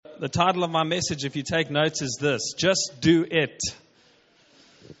The title of my message, if you take notes, is this: Just Do It.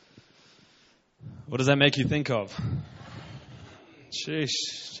 What does that make you think of?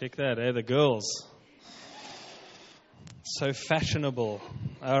 Sheesh, check that, eh? The girls. So fashionable.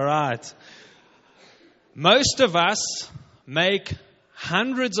 All right. Most of us make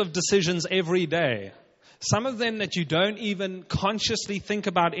hundreds of decisions every day. Some of them that you don't even consciously think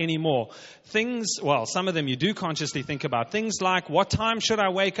about anymore. Some of them you do consciously think about. Things like, what time should I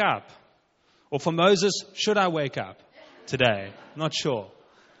wake up? Or for Moses, should I wake up today? Not sure.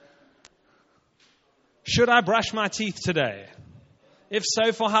 Should I brush my teeth today? If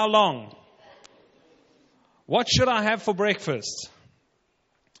so, for how long? What should I have for breakfast?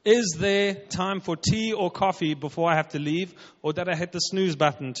 Is there time for tea or coffee before I have to leave? Or did I hit the snooze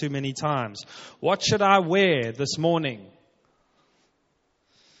button too many times? What should I wear this morning?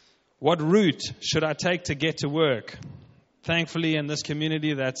 What route should I take to get to work? Thankfully, in this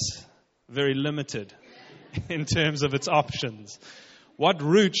community, that's very limited in terms of its options. What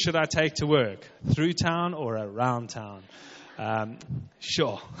route should I take to work? Through town or around town?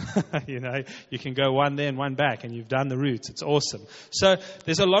 Sure. You can go one there and one back and you've done the route. It's awesome. So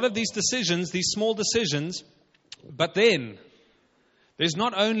there's a lot of these decisions, these small decisions, but then there's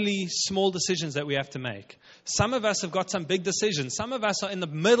not only small decisions that we have to make. Some of us have got some big decisions. Some of us are in the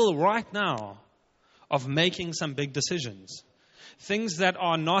middle right now of making some big decisions. Things that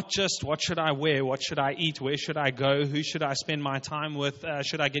are not just what should I wear, what should I eat, where should I go, who should I spend my time with,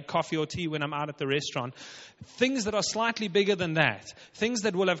 should I get coffee or tea when I'm out at the restaurant. Things that are slightly bigger than that. Things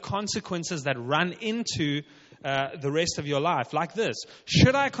that will have consequences that run into the rest of your life. Like this: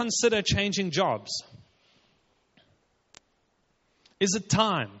 should I consider changing jobs? Is it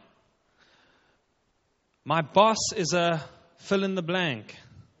time? My boss is a fill in the blank,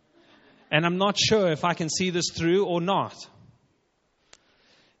 and I'm not sure if I can see this through or not.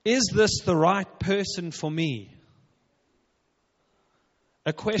 Is this the right person for me?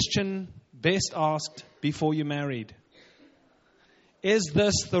 A question best asked before you're married. Is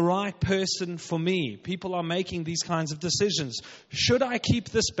this the right person for me? People are making these kinds of decisions. Should I keep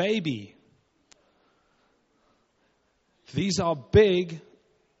this baby? These are big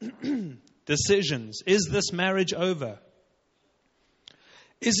decisions. Is this marriage over?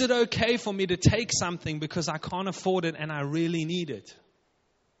 Is it okay for me to take something because I can't afford it and I really need it?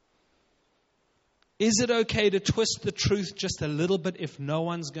 Is it okay to twist the truth just a little bit if no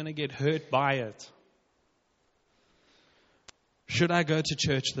one's going to get hurt by it? Should I go to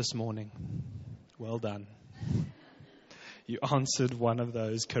church this morning? Well done. You answered one of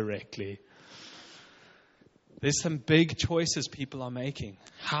those correctly. There's some big choices people are making.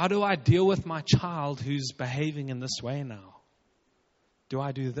 How do I deal with my child who's behaving in this way now? Do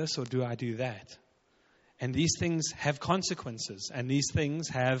I do this or do I do that? And these things have consequences, and these things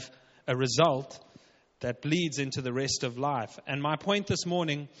have a result that bleeds into the rest of life. And my point this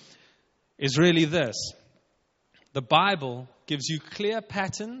morning is really this: the Bible gives you clear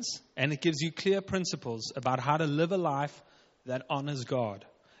patterns and it gives you clear principles about how to live a life that honors God,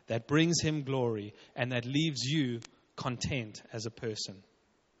 that brings Him glory, and that leaves you content as a person.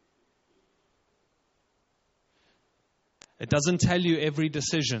 It doesn't tell you every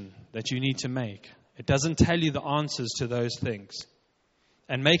decision that you need to make. It doesn't tell you the answers to those things.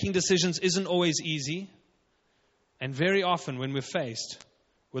 And making decisions isn't always easy. And very often when we're faced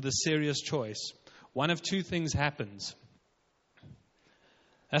with a serious choice, one of two things happens.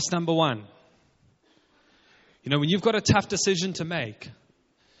 That's number one. When you've got a tough decision to make,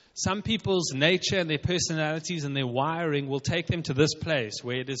 some people's nature and their personalities and their wiring will take them to this place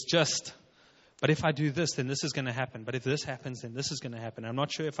where it is just, but if I do this, then this is going to happen. But if this happens, then this is going to happen. I'm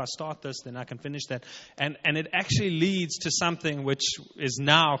not sure if I start this, then I can finish that. And it actually leads to something which is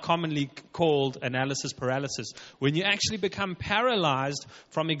now commonly called analysis paralysis, when you actually become paralyzed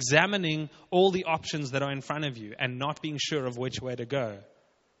from examining all the options that are in front of you and not being sure of which way to go.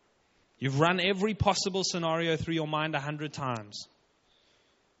 You've run every possible scenario through your mind 100 times.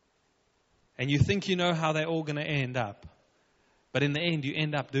 And you think you know how they're all going to end up. But in the end, you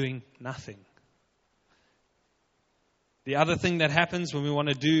end up doing nothing. The other thing that happens when we want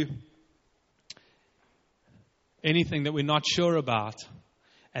to do anything that we're not sure about,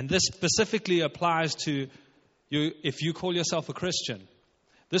 and this specifically applies to you if you call yourself a Christian,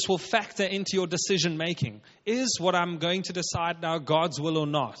 this will factor into your decision making. Is what I'm going to decide now God's will or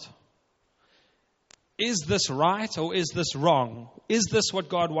not? Is this right or is this wrong? Is this what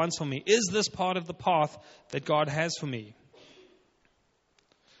God wants for me? Is this part of the path that God has for me?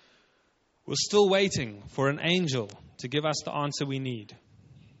 We're still waiting for an angel to give us the answer we need.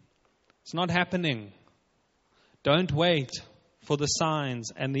 It's not happening. Don't wait for the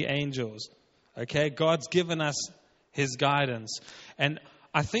signs and the angels. Okay, God's given us His guidance. And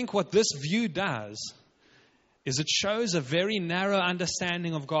I think what this view does is it shows a very narrow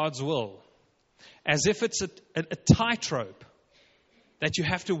understanding of God's will, as if it's a tightrope that you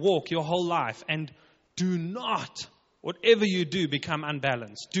have to walk your whole life. And do not, whatever you do, become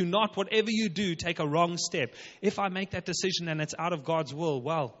unbalanced. Do not, whatever you do, take a wrong step. If I make that decision and it's out of God's will,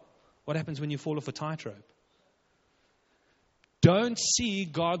 well, what happens when you fall off a tightrope? Don't see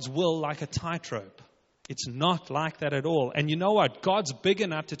God's will like a tightrope. It's not like that at all. And you know what? God's big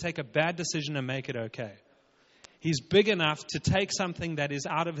enough to take a bad decision and make it okay. He's big enough to take something that is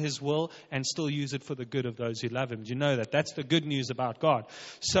out of His will and still use it for the good of those who love Him. Do you know that? That's the good news about God.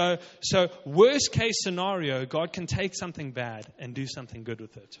 So worst case scenario, God can take something bad and do something good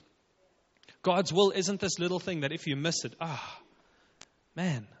with it. God's will isn't this little thing that if you miss it,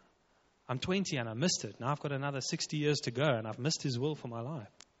 man, I'm 20 and I missed it. Now I've got another 60 years to go and I've missed His will for my life.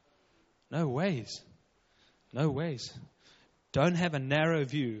 No ways. No ways. Don't have a narrow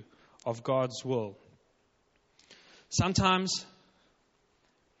view of God's will. Sometimes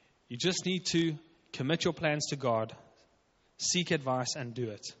you just need to commit your plans to God, seek advice, and do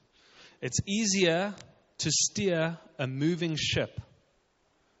it. It's easier to steer a moving ship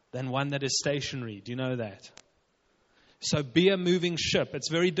than one that is stationary. Do you know that? So be a moving ship.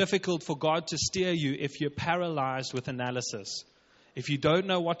 It's very difficult for God to steer you if you're paralyzed with analysis. If you don't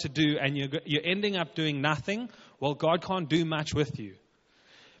know what to do and you're ending up doing nothing, well, God can't do much with you.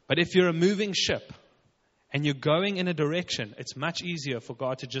 But if you're a moving ship, and you're going in a direction, it's much easier for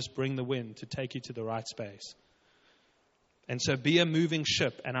God to just bring the wind to take you to the right space. And so be a moving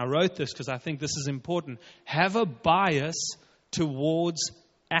ship. And I wrote this because I think this is important. Have a bias towards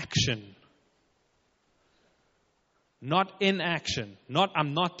action. Not inaction. Not,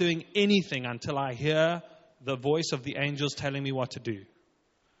 I'm not doing anything until I hear the voice of the angels telling me what to do.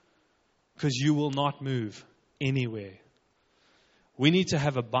 Because you will not move anywhere. We need to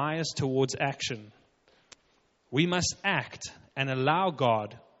have a bias towards action. We must act and allow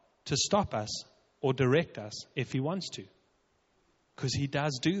God to stop us or direct us if He wants to. Because He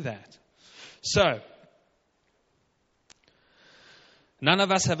does do that. So, none of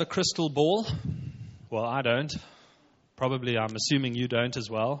us have a crystal ball. Well, I don't. Probably, I'm assuming you don't as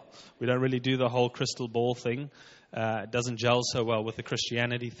well. We don't really do the whole crystal ball thing. It doesn't gel so well with the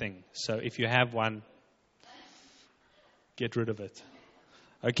Christianity thing. So if you have one, get rid of it.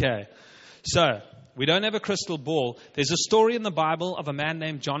 Okay. So, we don't have a crystal ball. There's a story in the Bible of a man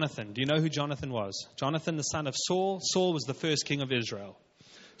named Jonathan. Do you know who Jonathan was? Jonathan, the son of Saul. Saul was the first king of Israel.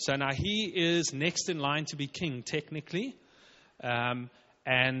 So now he is next in line to be king, technically. And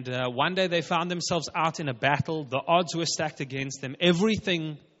one day they found themselves out in a battle. The odds were stacked against them.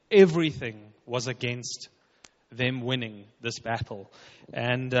 Everything was against them winning this battle.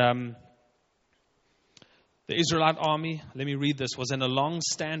 And the Israelite army, let me read this, was in a long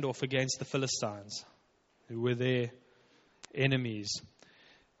standoff against the Philistines, who were their enemies.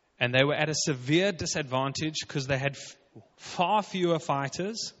 And they were at a severe disadvantage because they had far fewer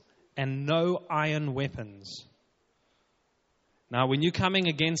fighters and no iron weapons. Now, when you're coming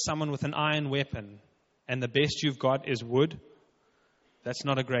against someone with an iron weapon and the best you've got is wood, that's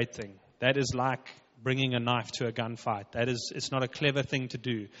not a great thing. That is like bringing a knife to a gunfight. It's not a clever thing to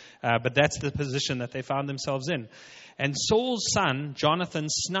do. But that's the position that they found themselves in. And Saul's son, Jonathan,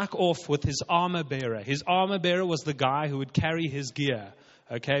 snuck off with his armor bearer. His armor bearer was the guy who would carry his gear.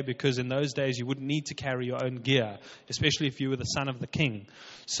 Okay, because in those days you wouldn't need to carry your own gear, especially if you were the son of the king.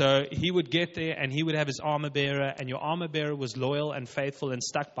 So he would get there and he would have his armor bearer, and your armor bearer was loyal and faithful and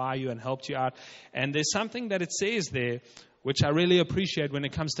stuck by you and helped you out. And there's something that it says there which I really appreciate when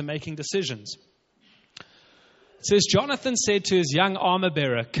it comes to making decisions. It says, Jonathan said to his young armor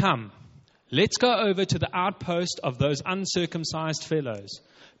bearer, "Come, let's go over to the outpost of those uncircumcised fellows.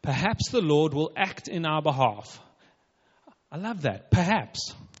 Perhaps the Lord will act in our behalf." I love that.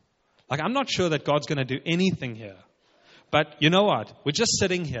 Perhaps. Like, I'm not sure that God's going to do anything here. But you know what? We're just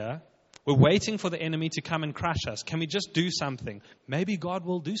sitting here. We're waiting for the enemy to come and crush us. Can we just do something? Maybe God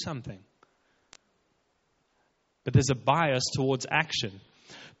will do something. But there's a bias towards action.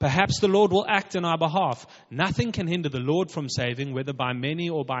 Perhaps the Lord will act in our behalf. Nothing can hinder the Lord from saving, whether by many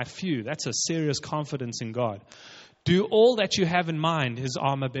or by few. That's a serious confidence in God. Do all that you have in mind, his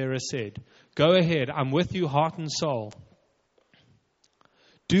armor bearer said. Go ahead. I'm with you, heart and soul.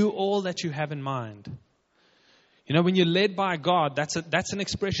 Do all that you have in mind. You know, when you're led by God, that's an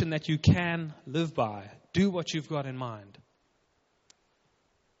expression that you can live by. Do what you've got in mind.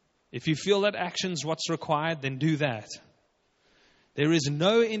 If you feel that action's what's required, then do that. There is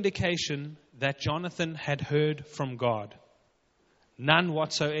no indication that Jonathan had heard from God. None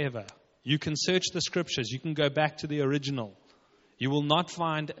whatsoever. You can search the scriptures. You can go back to the original. You will not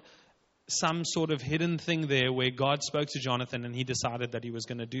find some sort of hidden thing there where God spoke to Jonathan and he decided that he was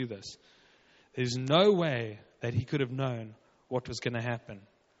going to do this. There's no way that he could have known what was going to happen.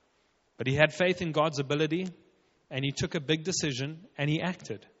 But he had faith in God's ability, and he took a big decision and he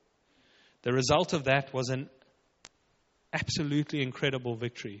acted. The result of that was an absolutely incredible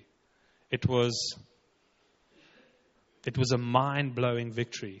victory. It was a mind-blowing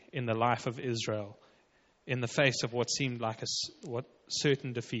victory in the life of Israel in the face of what seemed like a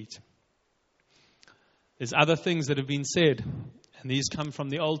certain defeat. There's other things that have been said, and these come from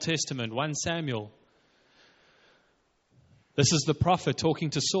the Old Testament. 1 Samuel. This is the prophet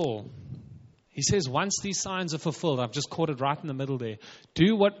talking to Saul. He says, once these signs are fulfilled, I've just caught it right in the middle there.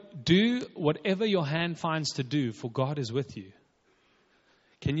 Do whatever your hand finds to do, for God is with you.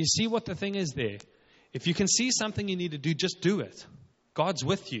 Can you see what the thing is there? If you can see something you need to do, just do it. God's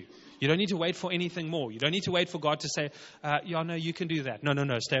with you. You don't need to wait for anything more. You don't need to wait for God to say, no, you can do that.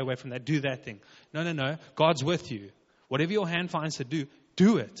 No, stay away from that. Do that thing. No. God's with you. Whatever your hand finds to do,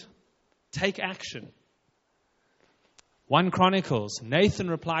 do it. Take action. 1 Chronicles, Nathan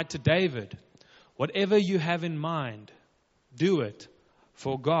replied to David, whatever you have in mind, do it,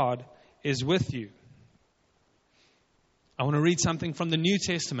 for God is with you. I want to read something from the New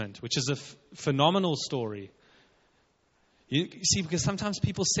Testament, which is a phenomenal story. You see, because sometimes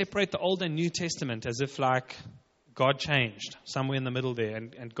people separate the Old and New Testament as if like God changed somewhere in the middle there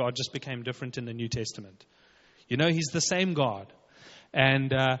and God just became different in the New Testament. You know, He's the same God.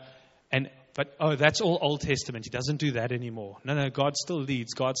 But that's all Old Testament. He doesn't do that anymore. No, God still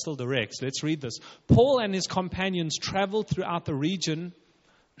leads. God still directs. Let's read this. Paul and his companions traveled throughout the region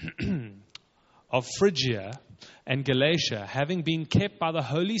of Phrygia and Galatia, having been kept by the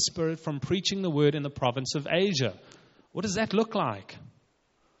Holy Spirit from preaching the word in the province of Asia. What does that look like?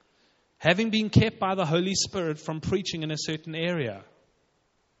 Having been kept by the Holy Spirit from preaching in a certain area.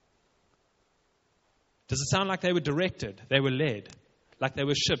 Does it sound like they were directed? They were led. Like they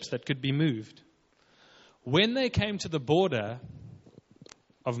were ships that could be moved. When they came to the border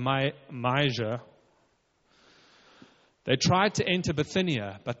of Mysia, they tried to enter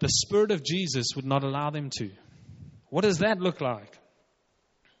Bithynia, but the Spirit of Jesus would not allow them to. What does that look like?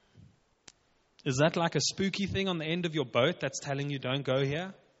 Is that like a spooky thing on the end of your boat that's telling you don't go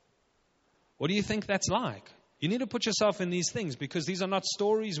here? What do you think that's like? You need to put yourself in these things because these are not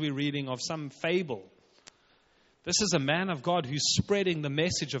stories we're reading of some fable. This is a man of God who's spreading the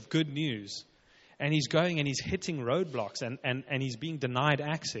message of good news. And he's going and he's hitting roadblocks and he's being denied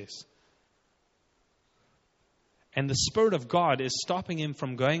access. And the Spirit of God is stopping him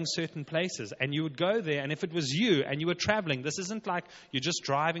from going certain places. And you would go there, and if it was you and you were traveling, this isn't like you're just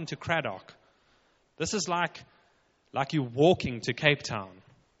driving to Craddock. This is like you're walking to Cape Town.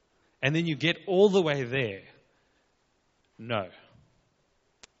 And then you get all the way there. No.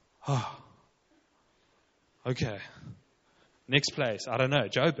 Okay. Next place, I don't know,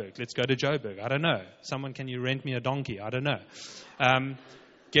 Joburg. Let's go to Joburg. I don't know. Someone, can you rent me a donkey? I don't know.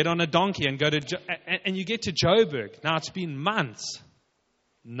 Get on a donkey and go to, and you get to Joburg. Now it's been months.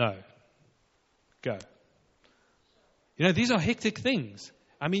 No. Go. You know, these are hectic things.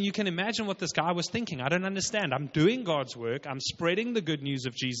 I mean, you can imagine what this guy was thinking. I don't understand. I'm doing God's work. I'm spreading the good news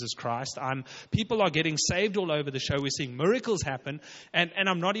of Jesus Christ. People are getting saved all over the show. We're seeing miracles happen. And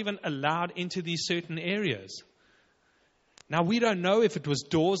I'm not even allowed into these certain areas. Now, we don't know if it was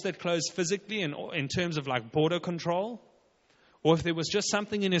doors that closed physically in terms of like border control. Or if there was just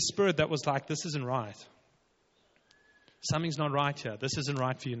something in his spirit that was like, this isn't right. Something's not right here. This isn't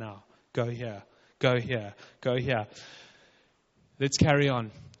right for you now. Go here. Go here. Go here. Let's carry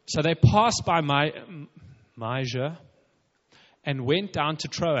on. So they passed by Mysia and went down to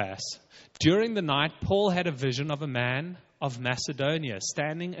Troas. During the night, Paul had a vision of a man of Macedonia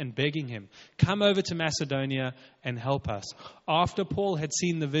standing and begging him, come over to Macedonia and help us. After Paul had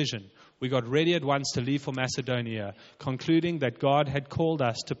seen the vision, we got ready at once to leave for Macedonia, concluding that God had called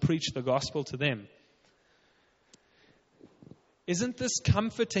us to preach the gospel to them. Isn't this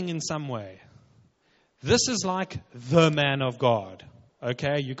comforting in some way? This is like the man of God,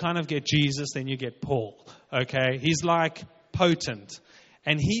 okay? You kind of get Jesus, then you get Paul, okay? He's like potent,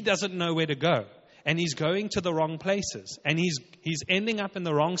 and he doesn't know where to go, and he's going to the wrong places, and he's ending up in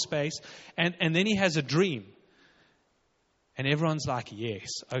the wrong space, and then he has a dream. And everyone's like, yes,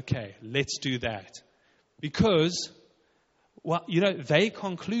 okay, let's do that. Because, well, you know, they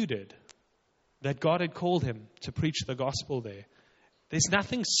concluded that God had called him to preach the gospel there. There's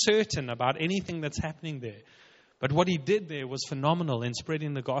nothing certain about anything that's happening there. But what he did there was phenomenal in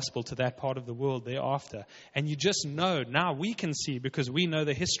spreading the gospel to that part of the world thereafter. And you just know, now we can see because we know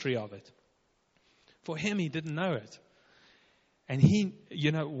the history of it. For him, he didn't know it. And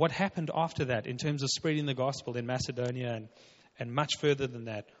what happened after that in terms of spreading the gospel in Macedonia and much further than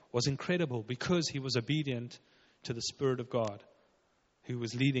that was incredible because he was obedient to the Spirit of God who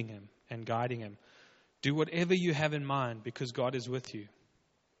was leading him and guiding him. Do whatever you have in mind because God is with you.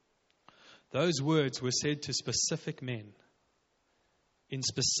 Those words were said to specific men in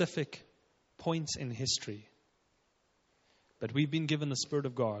specific points in history. But we've been given the Spirit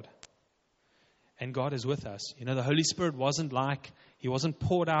of God. And God is with us. The Holy Spirit He wasn't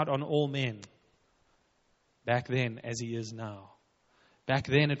poured out on all men back then as He is now. Back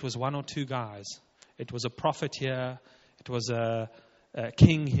then it was one or two guys. It was a prophet here. It was a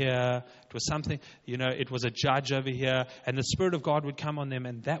king here. It was something, it was a judge over here. And the Spirit of God would come on them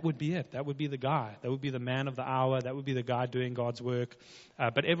and that would be it. That would be the guy. That would be the man of the hour. That would be the guy doing God's work.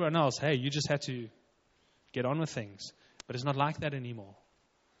 But everyone else, hey, you just had to get on with things. But it's not like that anymore.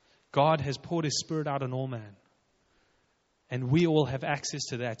 God has poured His Spirit out on all man. And we all have access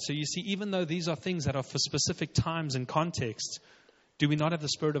to that. So you see, even though these are things that are for specific times and contexts, do we not have the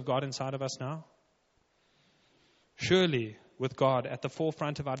Spirit of God inside of us now? Surely, with God at the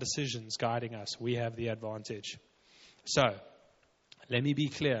forefront of our decisions guiding us, we have the advantage. So, let me be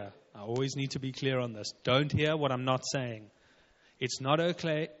clear. I always need to be clear on this. Don't hear what I'm not saying. It's not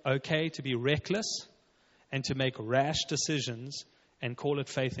okay to be reckless and to make rash decisions and call it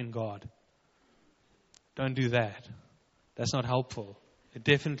faith in God. Don't do that. That's not helpful. It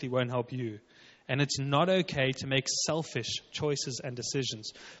definitely won't help you. And it's not okay to make selfish choices and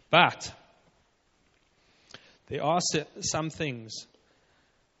decisions. But there are some things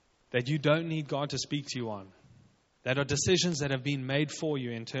that you don't need God to speak to you on. That are decisions that have been made for you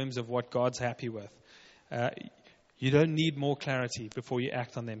in terms of what God's happy with. You don't need more clarity before you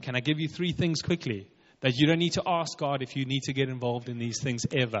act on them. Can I give you 3 things quickly? That you don't need to ask God if you need to get involved in these things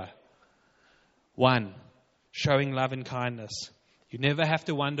ever. 1, showing love and kindness. You never have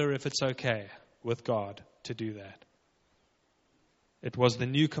to wonder if it's okay with God to do that. It was the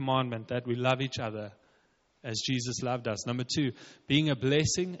new commandment that we love each other as Jesus loved us. Number 2, being a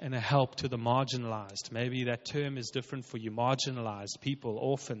blessing and a help to the marginalized. Maybe that term is different for you. Marginalized people,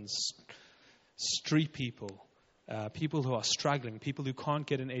 orphans, street people, people who are struggling, people who can't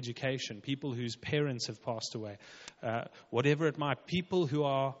get an education, people whose parents have passed away, whatever it might, people who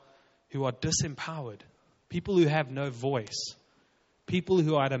are disempowered, people who have no voice, people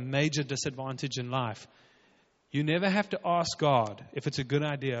who are at a major disadvantage in life. You never have to ask God if it's a good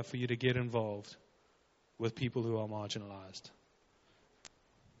idea for you to get involved with people who are marginalized.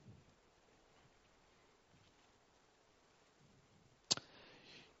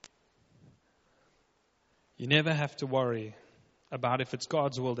 You never have to worry about if it's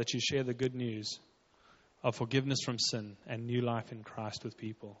God's will that you share the good news of forgiveness from sin and new life in Christ with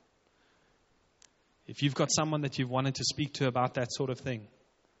people. If you've got someone that you've wanted to speak to about that sort of thing,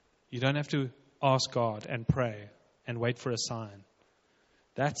 you don't have to ask God and pray and wait for a sign.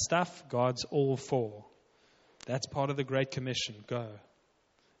 That stuff, God's all for. That's part of the Great Commission. Go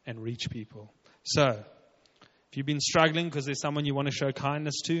and reach people. So, if you've been struggling because there's someone you want to show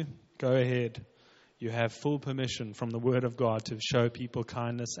kindness to, go ahead. You have full permission from the Word of God to show people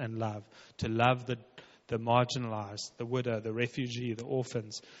kindness and love, to love the marginalized, the widow, the refugee, the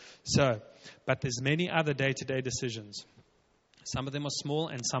orphans. So, but there's many other day-to-day decisions. Some of them are small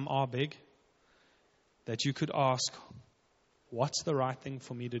and some are big, that you could ask, what's the right thing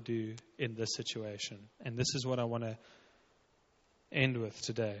for me to do in this situation? And this is what I want to end with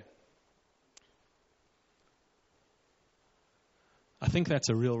today. I think that's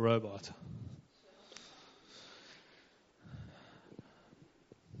a real robot.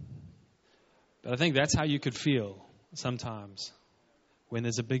 But I think that's how you could feel sometimes when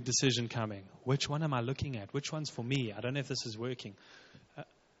there's a big decision coming. Which one am I looking at? Which one's for me? I don't know if this is working.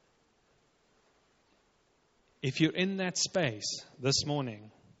 If you're in that space this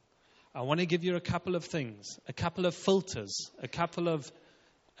morning, I want to give you a couple of things, a couple of filters, a couple of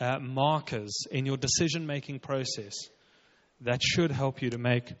markers in your decision-making process that should help you to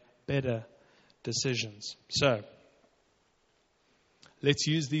make better decisions. So, let's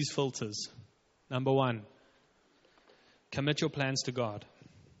use these filters. Number 1, commit your plans to God.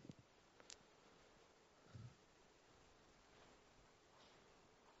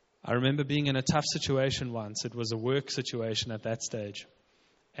 I remember being in a tough situation once. It was a work situation at that stage.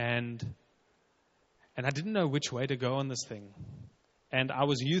 And I didn't know which way to go on this thing. And I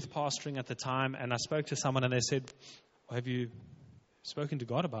was youth pastoring at the time, and I spoke to someone, and they said, well, have you spoken to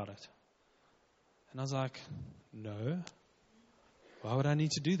God about it? And I was like, No. Why would I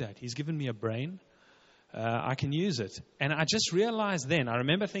need to do that? He's given me a brain. I can use it. And I just realized then, I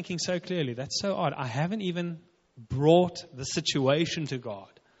remember thinking so clearly, that's so odd. I haven't even brought the situation to God.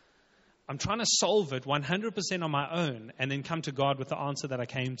 I'm trying to solve it 100% on my own and then come to God with the answer that I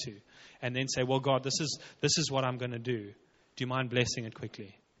came to. And then say, well, God, this is what I'm going to do. Do you mind blessing it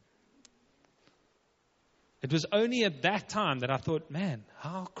quickly? It was only at that time that I thought, man,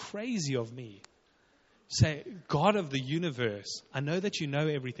 how crazy of me. Say, God of the universe, I know that you know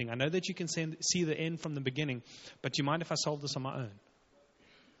everything. I know that you can see the end from the beginning. But do you mind if I solve this on my own?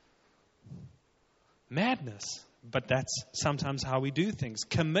 Madness. But that's sometimes how we do things.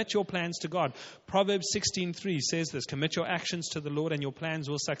 Commit your plans to God. Proverbs 16:3 says this, commit your actions to the Lord and your plans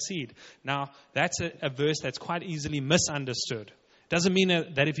will succeed. Now, that's a verse that's quite easily misunderstood. Doesn't mean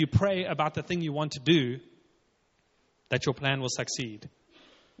that if you pray about the thing you want to do, that your plan will succeed.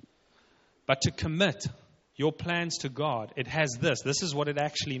 But to commit your plans to God, it has this. This is what it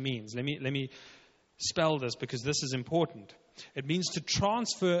actually means. Let me spell this because this is important. It means to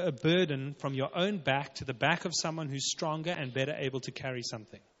transfer a burden from your own back to the back of someone who's stronger and better able to carry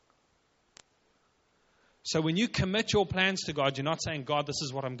something. So when you commit your plans to God, you're not saying, God, this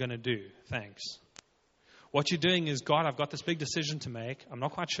is what I'm going to do. Thanks. What you're doing is, God, I've got this big decision to make. I'm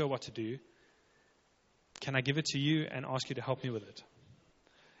not quite sure what to do. Can I give it to you and ask you to help me with it?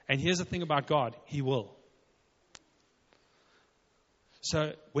 And here's the thing about God. He will.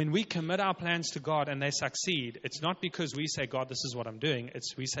 So when we commit our plans to God and they succeed, it's not because we say, God, this is what I'm doing.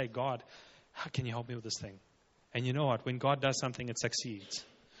 It's we say, God, how can you help me with this thing? And you know what? When God does something, it succeeds.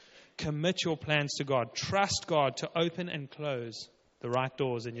 Commit your plans to God. Trust God to open and close the right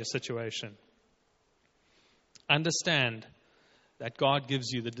doors in your situation. Understand that God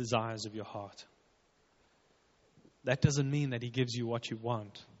gives you the desires of your heart. That doesn't mean that He gives you what you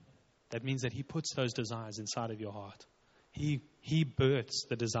want. That means that He puts those desires inside of your heart. He births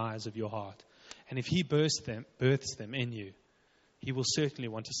the desires of your heart. And if He births them in you, He will certainly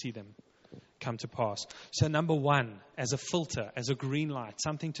want to see them come to pass. So number one, as a filter, as a green light,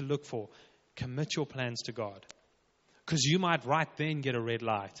 something to look for, commit your plans to God. Because you might right then get a red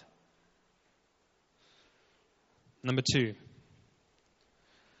light. Number two,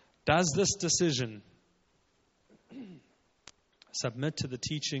 does this decision submit to the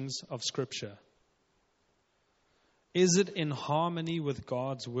teachings of Scripture? Is it in harmony with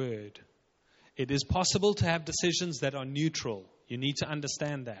God's Word? It is possible to have decisions that are neutral. You need to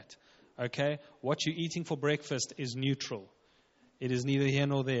understand that. Okay? What you're eating for breakfast is neutral. It is neither here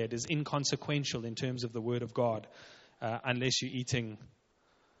nor there. It is inconsequential in terms of the Word of God, unless you're eating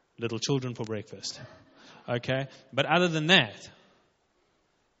little children for breakfast. Okay? But other than that,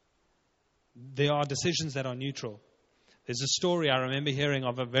 there are decisions that are neutral. There's a story I remember hearing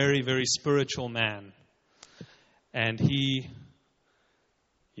of a very, very spiritual man. And he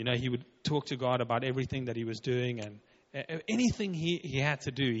would talk to God about everything that he was doing, and anything he had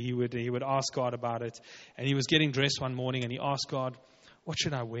to do, he would ask God about it. And he was getting dressed one morning, and he asked God, what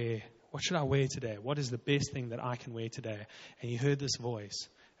should I wear? What should I wear today? What is the best thing that I can wear today? And he heard this voice,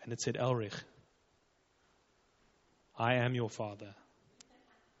 and it said, Elrich, I am your father,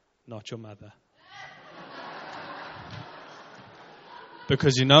 not your mother.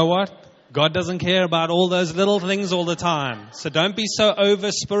 Because you know what? God doesn't care about all those little things all the time. So don't be so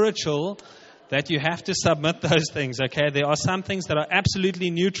over-spiritual that you have to submit those things, okay? There are some things that are absolutely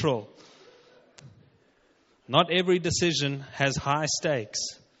neutral. Not every decision has high stakes.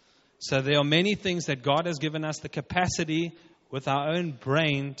 So there are many things that God has given us the capacity with our own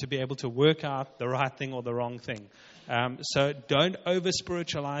brain to be able to work out the right thing or the wrong thing. So don't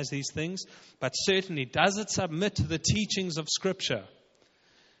over-spiritualize these things. But certainly, does it submit to the teachings of Scripture?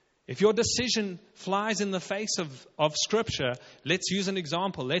 If your decision flies in the face of Scripture, let's use an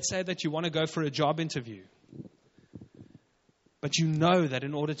example. Let's say that you want to go for a job interview. But you know that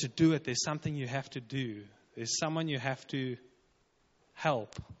in order to do it, there's something you have to do. There's someone you have to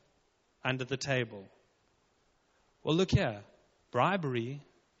help under the table. Well, look here. Bribery,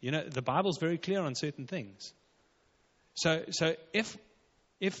 the Bible's very clear on certain things. So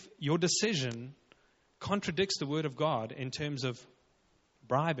if your decision contradicts the Word of God in terms of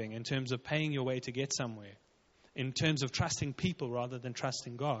bribing, in terms of paying your way to get somewhere, in terms of trusting people rather than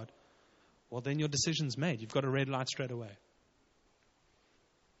trusting God, well, then your decision's made. You've got a red light straight away.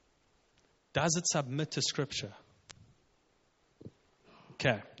 Does it submit to Scripture?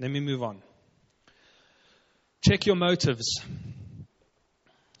 Okay, let me move on. Check your motives.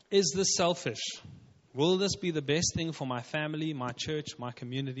 Is this selfish? Will this be the best thing for my family, my church, my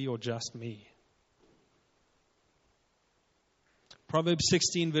community, or just me? Proverbs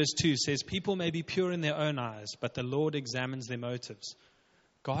 16 verse 2 says, people may be pure in their own eyes, but the Lord examines their motives.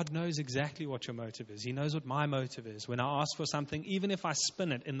 God knows exactly what your motive is. He knows what my motive is. When I ask for something, even if I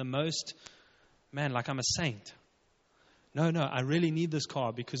spin it in the most, like I'm a saint. No, I really need this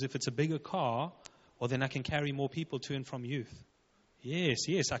car because if it's a bigger car, well, then I can carry more people to and from youth.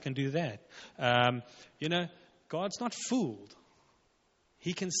 Yes, I can do that. God's not fooled.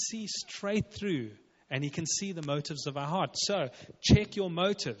 He can see straight through, and He can see the motives of our heart. So, check your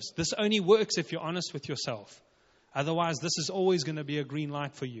motives. This only works if you're honest with yourself. Otherwise, this is always going to be a green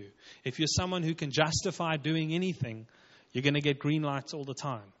light for you. If you're someone who can justify doing anything, you're going to get green lights all the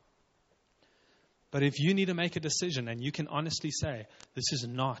time. But if you need to make a decision and you can honestly say, this is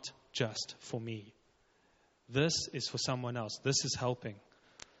not just for me. This is for someone else. This is helping.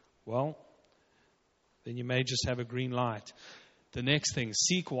 Well, then you may just have a green light. The next thing,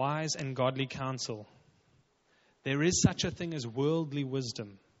 seek wise and godly counsel. There is such a thing as worldly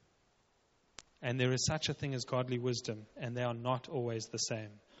wisdom. And there is such a thing as godly wisdom. And they are not always the same.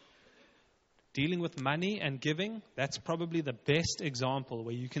 Dealing with money and giving, that's probably the best example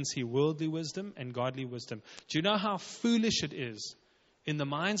where you can see worldly wisdom and godly wisdom. Do you know how foolish it is in the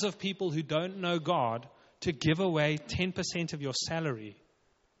minds of people who don't know God to give away 10% of your salary?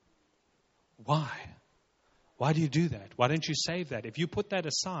 Why? Why do you do that? Why don't you save that? If you put that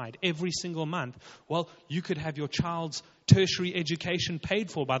aside every single month, well, you could have your child's tertiary education paid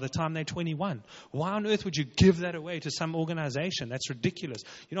for by the time they're 21. Why on earth would you give that away to some organization? That's ridiculous.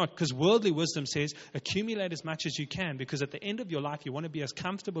 You know what? Because worldly wisdom says accumulate as much as you can, because at the end of your life, you want to be as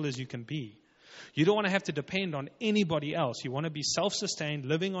comfortable as you can be. You don't want to have to depend on anybody else. You want to be self-sustained,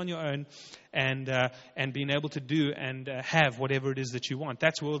 living on your own, and being able to do and have whatever it is that you want.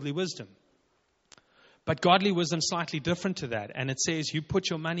 That's worldly wisdom. But godly wisdom is slightly different to that. And it says you put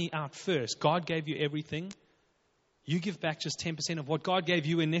your money out first. God gave you everything. You give back just 10% of what God gave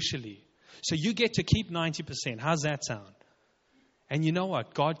you initially. So you get to keep 90%. How's that sound? And you know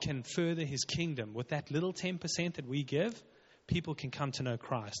what? God can further His kingdom. With that little 10% that we give, people can come to know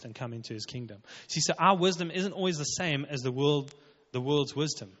Christ and come into His kingdom. See, so our wisdom isn't always the same as the world's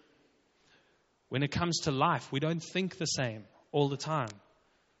wisdom. When it comes to life, we don't think the same all the time.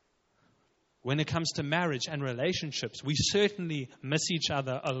 When it comes to marriage and relationships, we certainly miss each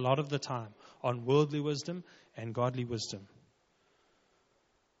other a lot of the time on worldly wisdom and godly wisdom.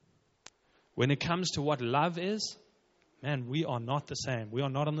 When it comes to what love is, we are not the same. We are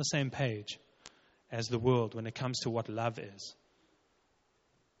not on the same page as the world when it comes to what love is.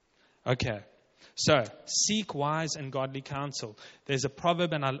 Okay, so seek wise and godly counsel. There's a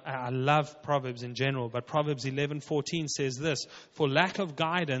proverb, and I love Proverbs in general, but Proverbs 11:14 says this: for lack of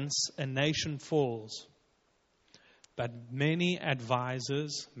guidance, a nation falls, but many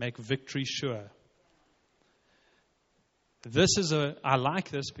advisors make victory sure. I like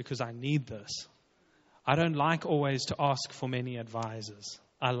this because I need this. I don't like always to ask for many advisors.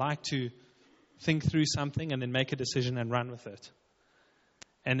 I like to think through something and then make a decision and run with it.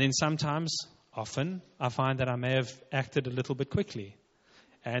 And then often, I find that I may have acted a little bit quickly.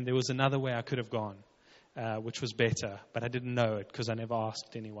 And there was another way I could have gone, which was better. But I didn't know it because I never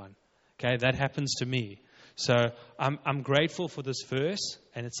asked anyone. Okay, that happens to me. So I'm grateful for this verse,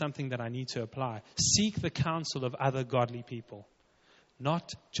 and it's something that I need to apply. Seek the counsel of other godly people,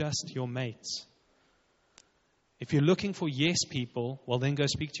 not just your mates. If you're looking for yes people, well, then go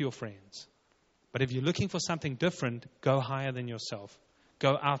speak to your friends. But if you're looking for something different, go higher than yourself.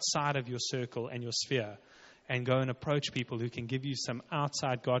 Go outside of your circle and your sphere and go and approach people who can give you some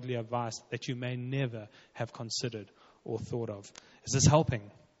outside godly advice that you may never have considered or thought of. Is this helping?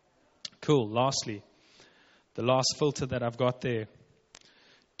 Cool. Lastly, the last filter that I've got there.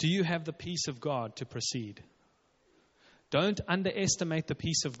 Do you have the peace of God to proceed? Don't underestimate the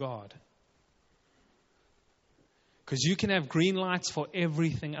peace of God. Because you can have green lights for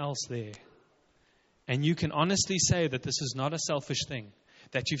everything else there. And you can honestly say that this is not a selfish thing.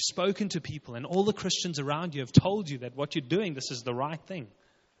 That you've spoken to people and all the Christians around you have told you that what you're doing, this is the right thing.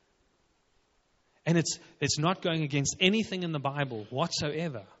 And it's not going against anything in the Bible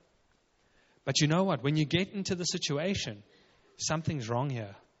whatsoever. But you know what? When you get into the situation, something's wrong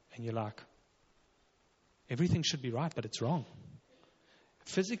here. And you're like, everything should be right, but it's wrong.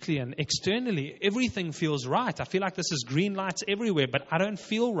 Physically and externally, everything feels right. I feel like this is green lights everywhere, but I don't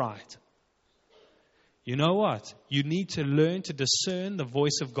feel right. You know what? You need to learn to discern the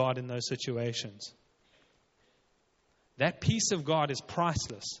voice of God in those situations. That peace of God is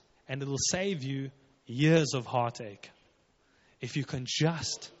priceless, and it'll save you years of heartache if you can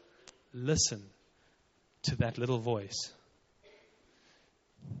just listen to that little voice.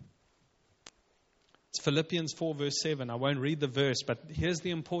 It's Philippians 4 verse 7. I won't read the verse, but here's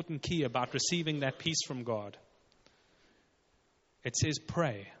the important key about receiving that peace from God. It says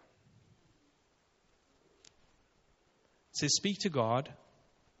pray. It says speak to God.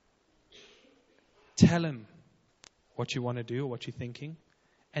 Tell Him what you want to do or what you're thinking.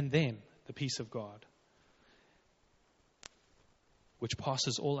 And then the peace of God, which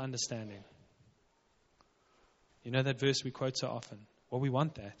passes all understanding. You know that verse we quote so often? Well, we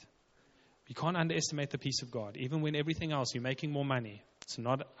want that. You can't underestimate the peace of God. Even when everything else, you're making more money, it's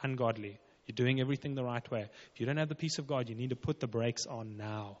not ungodly. You're doing everything the right way. If you don't have the peace of God, you need to put the brakes on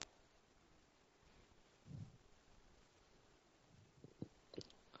now.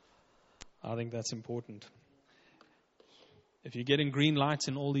 I think that's important. If you're getting green lights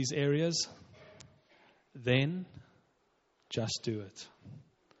in all these areas, then just do it.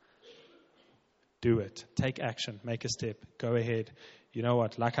 Do it. Take action. Make a step. Go ahead. You know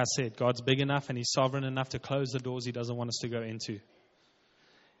what? Like I said, God's big enough and He's sovereign enough to close the doors He doesn't want us to go into.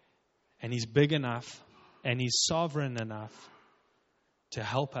 And He's big enough and He's sovereign enough to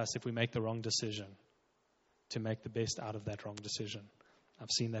help us if we make the wrong decision, to make the best out of that wrong decision. I've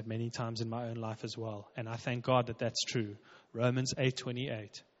seen that many times in my own life as well. And I thank God that that's true. Romans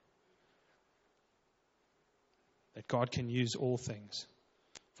 8:28. That God can use all things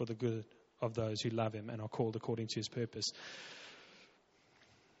for the good of those who love Him and are called according to His purpose.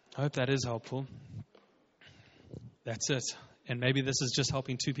 I hope that is helpful. That's it. And maybe this is just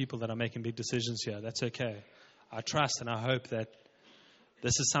helping two people that are making big decisions here. That's okay. I trust and I hope that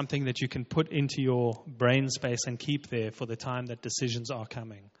this is something that you can put into your brain space and keep there for the time that decisions are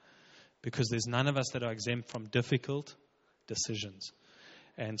coming. Because there's none of us that are exempt from difficult decisions.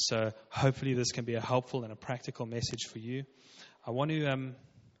 And so hopefully this can be a helpful and a practical message for you. I want to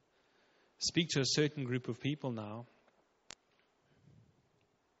speak to a certain group of people now.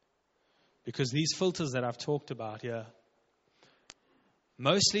 Because these filters that I've talked about here,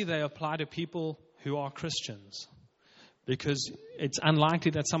 mostly they apply to people who are Christians. Because it's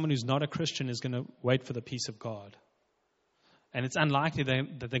unlikely that someone who's not a Christian is going to wait for the peace of God. And it's unlikely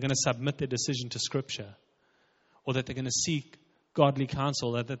that they're going to submit their decision to Scripture. Or that they're going to seek godly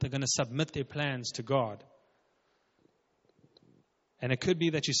counsel. Or that they're going to submit their plans to God. And it could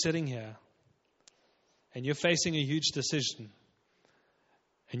be that you're sitting here and you're facing a huge decision.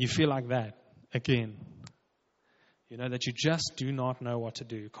 And you feel like that again. You know that you just do not know what to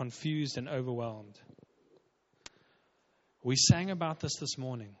do. Confused and overwhelmed. We sang about this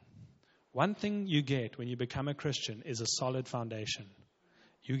morning. One thing you get when you become a Christian is a solid foundation.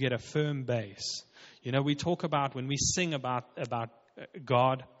 You get a firm base. You know, we talk about, when we sing about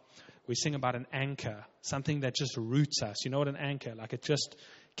God, we sing about an anchor, something that just roots us. You know what an anchor, like it just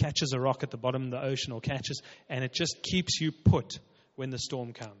catches a rock at the bottom of the ocean or catches, and it just keeps you put when the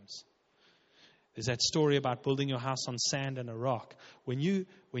storm comes. There's that story about building your house on sand and a rock. When you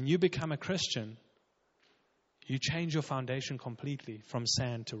become a Christian, you change your foundation completely from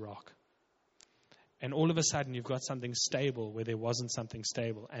sand to rock. And all of a sudden, you've got something stable where there wasn't something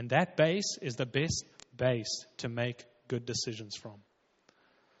stable. And that base is the best base to make good decisions from.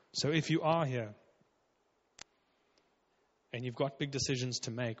 So if you are here and you've got big decisions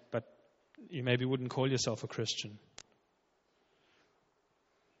to make, but you maybe wouldn't call yourself a Christian,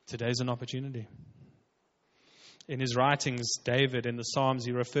 today's an opportunity. In his writings, David, in the Psalms,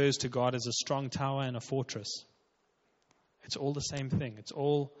 he refers to God as a strong tower and a fortress. It's all the same thing. It's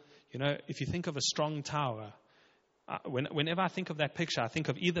all, you know, if you think of a strong tower, whenever I think of that picture, I think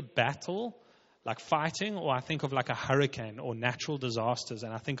of either battle, like fighting, or I think of like a hurricane or natural disasters,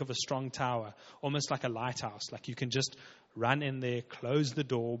 and I think of a strong tower, almost like a lighthouse. Like you can just run in there, close the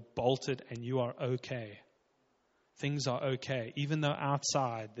door, bolt it, and you are okay. Things are okay. Even though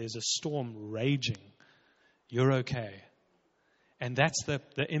outside there's a storm raging, you're okay. And that's the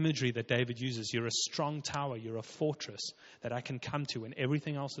imagery that David uses. You're a strong tower. You're a fortress that I can come to when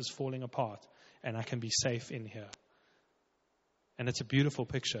everything else is falling apart, and I can be safe in here. And it's a beautiful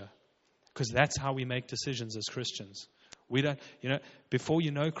picture, because that's how we make decisions as Christians. We don't, you know, before you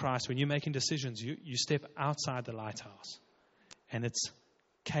know Christ, when you're making decisions, you step outside the lighthouse, and it's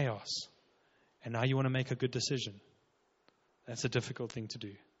chaos. And now you want to make a good decision. That's a difficult thing to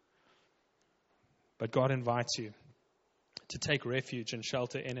do. But God invites you to take refuge and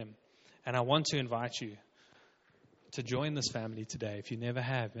shelter in Him. And I want to invite you to join this family today. If you never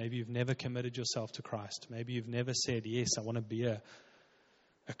have, maybe you've never committed yourself to Christ. Maybe you've never said, yes, I want to be a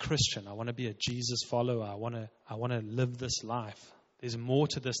Christian. I want to be a Jesus follower. I want to live this life. There's more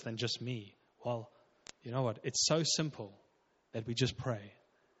to this than just me. Well, you know what? It's so simple that we just pray.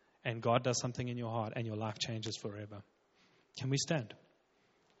 And God does something in your heart and your life changes forever. Can we stand?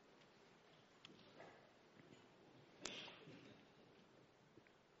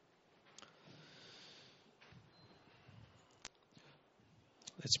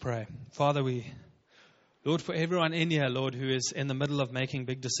 Let's pray. Father, Lord, for everyone in here, Lord, who is in the middle of making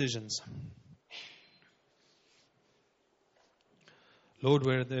big decisions. Lord,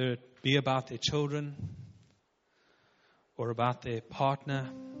 whether it be about their children or about their partner,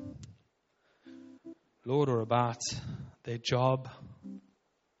 Lord, or about their job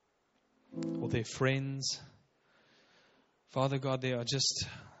or their friends. Father God, they are just,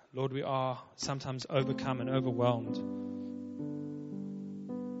 Lord, we are sometimes overcome and overwhelmed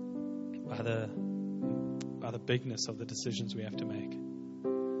by the bigness of the decisions we have to make.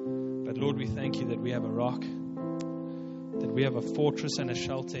 But Lord, we thank you that we have a rock, that we have a fortress and a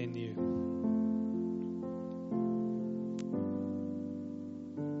shelter in you.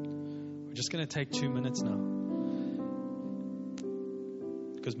 We're just going to take 2 minutes now,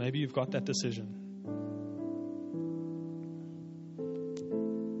 because maybe you've got that decision.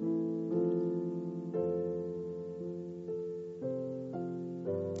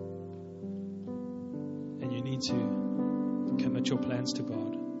 To commit your plans to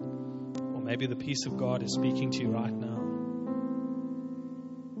God. Or maybe the peace of God is speaking to you right now.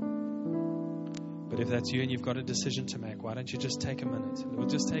 But if that's you and you've got a decision to make, why don't you just take a minute? We'll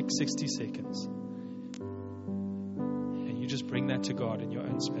just take 60 seconds. And you just bring that to God in your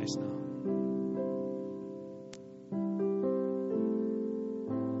own space now.